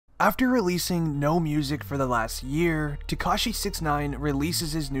After releasing no music for the last year, Tekashi 6ix9ine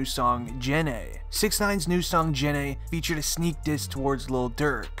releases his new song, GINÉ. 6ix9ine's new song, GINÉ, featured a sneak diss towards Lil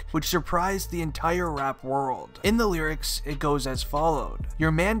Durk, which surprised the entire rap world. In the lyrics, it goes as followed: "Your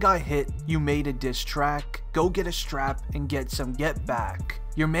man got hit, you made a diss track, go get a strap and get some get back.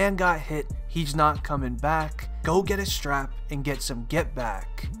 Your man got hit, he's not coming back, go get a strap and get some get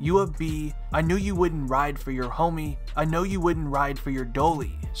back. You a B, I knew you wouldn't ride for your homie, I know you wouldn't ride for your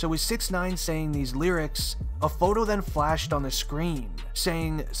dolly." So with 6ix9ine saying these lyrics, a photo then flashed on the screen,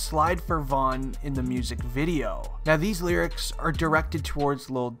 saying "Slide for Vaughn" in the music video. Now these lyrics are directed towards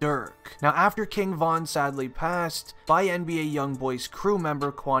Lil Durk. Now after King Von sadly passed by NBA YoungBoy's crew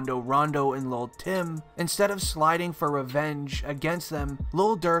member Quando Rondo and Lil Tim, instead of sliding for revenge against them,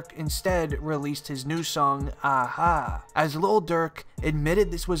 Lil Durk instead released his new song, Aha, as Lil Durk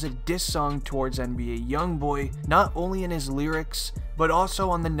admitted this was a diss song towards NBA YoungBoy, not only in his lyrics, but also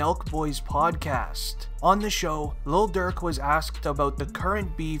on the Nelk Boys podcast. On the show, Lil Durk was asked about the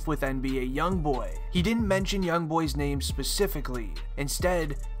current beef with NBA YoungBoy. He didn't mention YoungBoy's name specifically.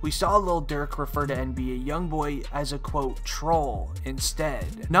 Instead, we saw Lil Durk refer to NBA YoungBoy as a quote troll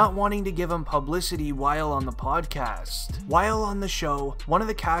instead, not wanting to give him publicity while on the podcast. While on the show, one of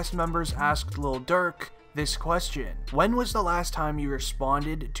the cast members asked Lil Durk this question: "When was the last time you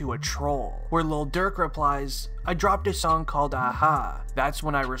responded to a troll?" Where Lil Durk replies, "I dropped a song called Aha, that's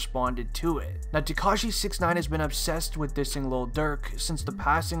when I responded to it." Now Tekashi 6ix9ine has been obsessed with dissing Lil Durk since the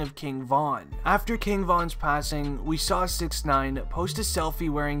passing of King Von. After King Von's passing, we saw 6ix9ine post a selfie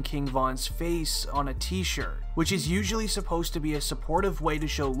wearing King Von's face on a t-shirt, which is usually supposed to be a supportive way to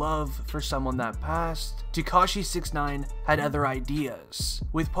show love for someone that passed. Tekashi 6ix9ine had other ideas.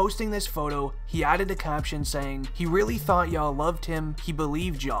 With posting this photo, he added a caption saying, "He really thought y'all loved him, he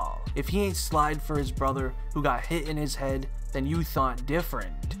believed y'all. If he ain't slide for his brother who got hit in his head, then you thought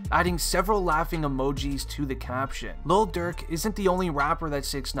different," adding several laughing emojis to the caption. Lil Durk isn't the only rapper that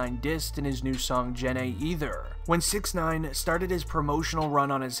 6ix9ine dissed in his new song GINÉ either. When 6ix9ine started his promotional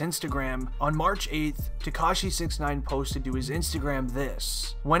run on his Instagram, on March 8th, Tekashi 6ix9ine posted to his Instagram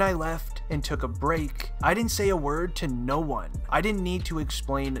this: "When I left and took a break, I didn't say a word to no one. I didn't need to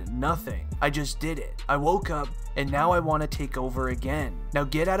explain nothing. I just did it. I woke up and now I want to take over again. Now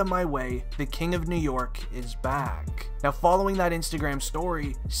get out of my way, the King of New York is back." Now following that Instagram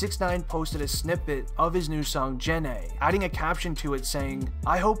story, 6ix9ine posted a snippet of his new song GINÉ, adding a caption to it saying,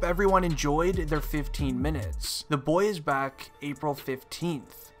 "I hope everyone enjoyed their 15 minutes. The boy is back April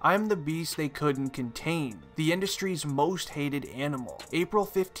 15th. I'm the beast they couldn't contain, the industry's most hated animal. April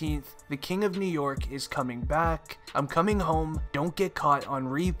 15th, the King of New York is coming back. I'm coming home, don't get caught on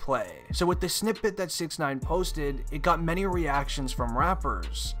replay." So with the snippet that 6ix9ine posted, it got many reactions from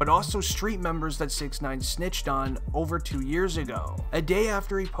rappers, but also street members that 6ix9ine snitched on over 2 years ago. A day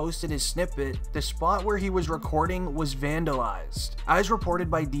after he posted his snippet, the spot where he was recording was vandalized. As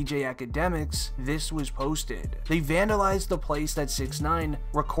reported by DJ Academics, this was posted. They vandalized the place that 6ix9ine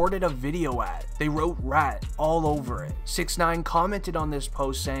recorded a video at. They wrote "rat" all over it. 6ix9ine commented on this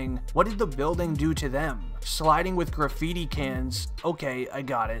post saying, "What did the building do to them? Sliding with graffiti cans. Okay, I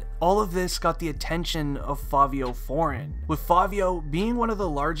got it." All of this got the attention of Fivio Foreign. With Fivio being one of the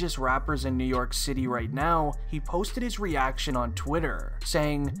largest rappers in New York City right now, he posted his reaction on Twitter,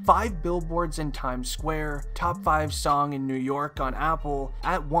 saying, "5 billboards in Times Square, top 5 song in New York on Apple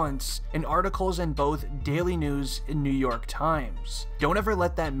at once, and articles in both Daily News and New York Times. Don't ever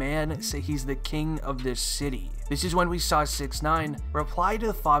let that man say he's the king of this city." This is when we saw 6ix9ine reply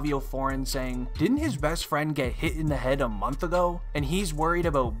to Fivio Foreign saying, "Didn't his best friend get hit in the head a month ago? And he's worried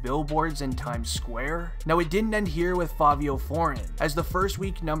about billboards in Times Square?" Now it didn't end here with Fivio Foreign, as the first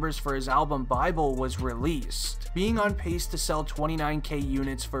week numbers for his album Bible was released. Being on pace to sell 29K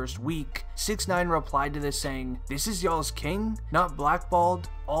units first week, 6ix9ine replied to this saying, "This is y'all's king, not blackballed."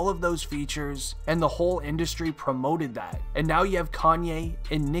 All of those features, and the whole industry promoted that. And now you have Kanye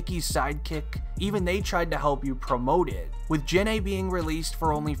and Nicki's sidekick, even they tried to help you promote it. With GINÉ being released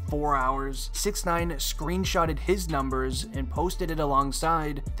for only 4 hours, 6ix9ine screenshotted his numbers and posted it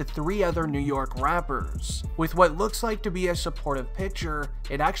alongside the 3 other New York rappers. With what looks like to be a supportive picture,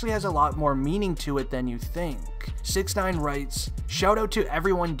 it actually has a lot more meaning to it than you think. 6ix9ine writes, "Shout out to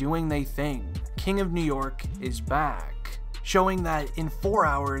everyone doing they thing. King of New York is back." Showing that in 4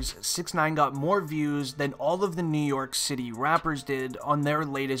 hours, 6ix9ine got more views than all of the New York City rappers did on their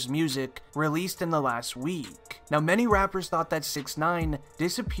latest music released in the last week. Now, many rappers thought that 6ix9ine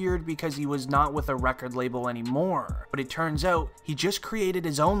disappeared because he was not with a record label anymore, but it turns out he just created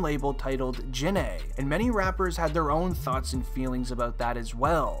his own label titled GINÉ, and many rappers had their own thoughts and feelings about that as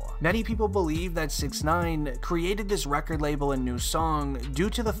well. Many people believe that 6ix9ine created this record label and new song due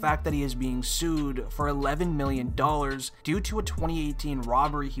to the fact that he is being sued for $11 million due to a 2018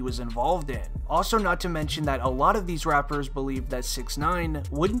 robbery he was involved in. Also, not to mention that a lot of these rappers believe that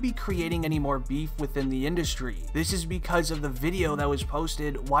 6ix9ine wouldn't be creating any more beef within the industry. This is because of the video that was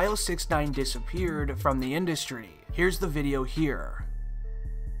posted while 6ix9ine disappeared from the industry. Here's the video here.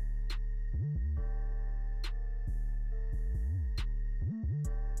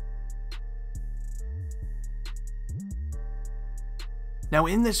 Now,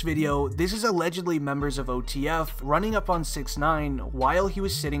 in this video, this is allegedly members of OTF running up on 6ix9ine while he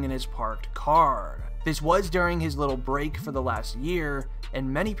was sitting in his parked car. This was during his little break for the last year, and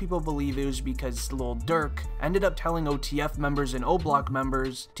many people believe it was because Lil Durk ended up telling OTF members and O-Block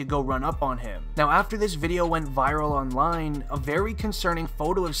members to go run up on him. Now, after this video went viral online, a very concerning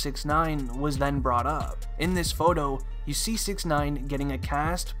photo of 6ix9ine was then brought up. In this photo, you see 6ix9ine getting a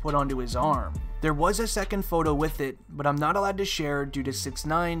cast put onto his arm. There was a second photo with it, but I'm not allowed to share due to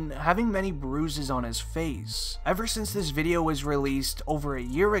 6ix9ine having many bruises on his face. Ever since this video was released over a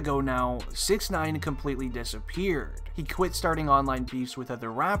year ago now, 6ix9ine completely disappeared. He quit starting online beefs with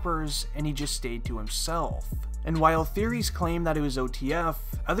other rappers, and he just stayed to himself. And while theories claim that it was OTF,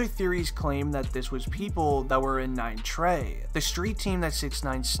 other theories claim that this was people that were in 9Tre, the street team that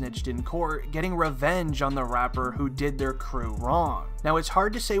 6ix9ine snitched in court, getting revenge on the rapper who did their crew wrong. Now, it's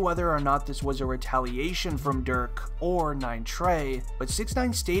hard to say whether or not this was a retaliation from Durk or 9Tre, but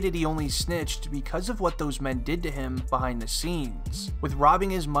 6ix9ine stated he only snitched because of what those men did to him behind the scenes. With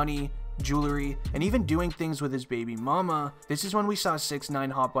robbing his money, jewelry, and even doing things with his baby mama, this is when we saw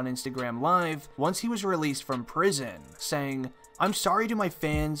 6ix9ine hop on Instagram Live once he was released from prison, saying, "I'm sorry to my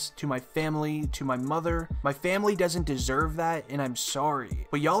fans, to my family, to my mother. My family doesn't deserve that, and I'm sorry.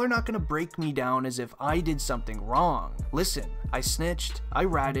 But y'all are not gonna break me down as if I did something wrong. Listen, I snitched, I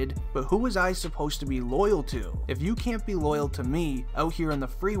ratted, but who was I supposed to be loyal to? If you can't be loyal to me out here in the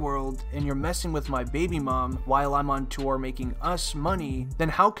free world, and you're messing with my baby mom while I'm on tour making us money, then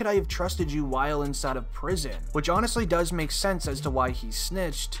how could I have trusted you while inside of prison?" Which honestly does make sense as to why he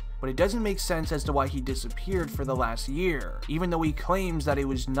snitched, but it doesn't make sense as to why he disappeared for the last year, even though he claims that it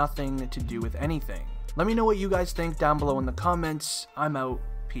was nothing to do with anything. Let me know what you guys think down below in the comments. I'm out.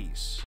 Peace.